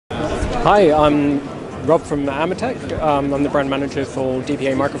Hi, I'm Rob from Amatec. I'm the brand manager for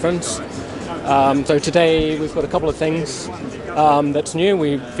DPA microphones. So today we've got a couple of things that's new.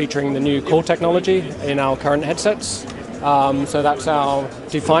 We're featuring the new core technology in our current headsets. So that's our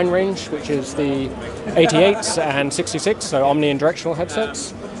Define range, which is the 88s and 66, so omni and directional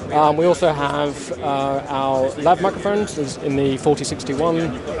headsets. We also have our lab microphones in the 4061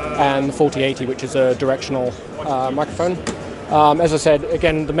 and the 4080, which is a directional microphone. As I said,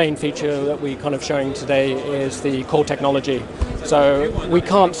 again, the main feature that we're kind of showing today is the core technology. So we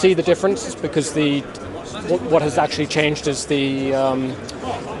can't see the difference because what has actually changed is the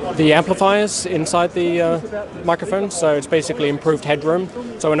amplifiers inside the microphone. So it's basically improved headroom,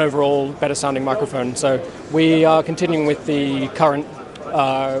 so an overall better sounding microphone. So we are continuing with the current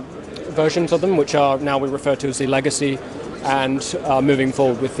versions of them, which are now we refer to as the legacy, and moving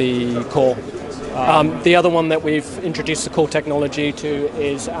forward with the core. The other one that we've introduced the core technology to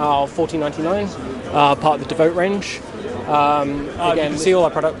is our 4099, part of the Devote range. Again, see all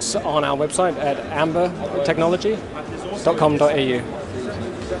our products on our website at ambertechnology.com.au.